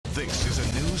This is a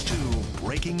News 2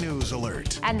 breaking news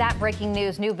alert. And that breaking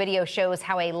news new video shows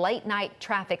how a late night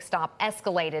traffic stop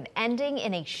escalated, ending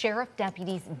in a sheriff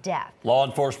deputy's death. Law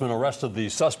enforcement arrested the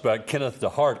suspect, Kenneth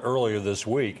DeHart, earlier this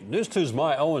week. News 2's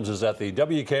My Owens is at the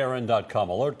WKRN.com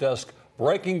alert desk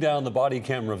breaking down the body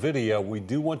camera video. We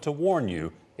do want to warn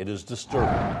you, it is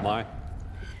disturbing. My.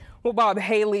 Well, Bob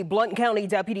Haley, Blount County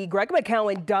Deputy Greg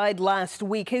McCowan died last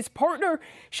week. His partner,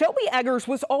 Shelby Eggers,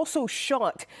 was also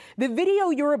shot. The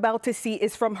video you're about to see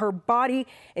is from her body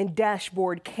and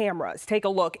dashboard cameras. Take a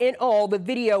look. In all, the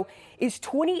video is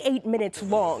 28 minutes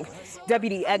long.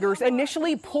 Deputy Eggers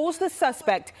initially pulls the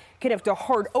suspect, Kenneth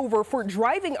DeHart, over for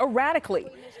driving erratically.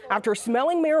 After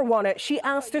smelling marijuana, she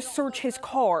asks to search his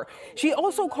car. She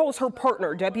also calls her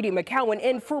partner, Deputy McCowan,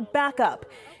 in for backup.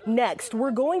 Next,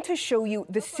 we're going to show you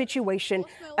the situation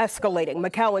escalating.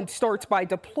 McCowan starts by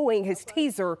deploying his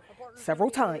taser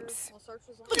several times.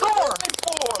 The car!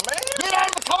 Get out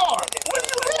of the car! What are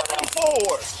you hitting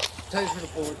for? Taser the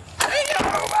board.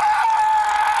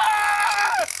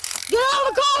 Get out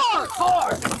of the car! Car!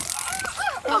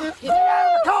 Get out of the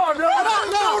car, bro! I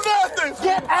didn't do nothing!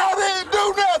 I didn't do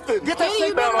nothing! Get that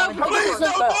seatbelt on. Please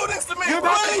don't do this to me!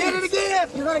 Get it again!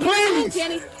 You're gonna Please! get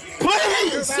it, Kenny.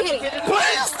 Please!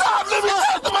 Please stop! Let me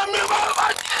talk to my member of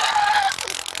my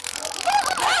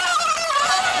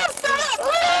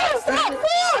Stop!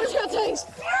 I'm just gonna taste.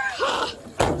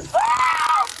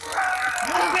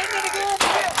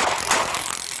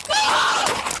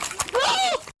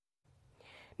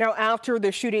 Now, after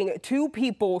the shooting, two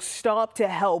people stopped to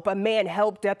help. A man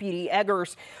helped Deputy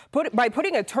Eggers by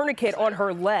putting a tourniquet on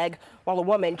her leg, while a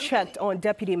woman checked on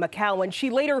Deputy McCowan. She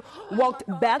later walked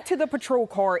back to the patrol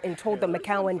car and told them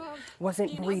McCowan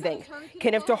wasn't breathing.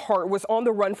 Kenneth DeHart was on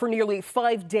the run for nearly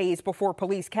 5 days before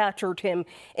police captured him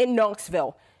in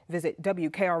Knoxville. Visit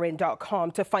WKRN.com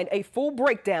to find a full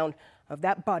breakdown of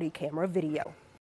that body camera video.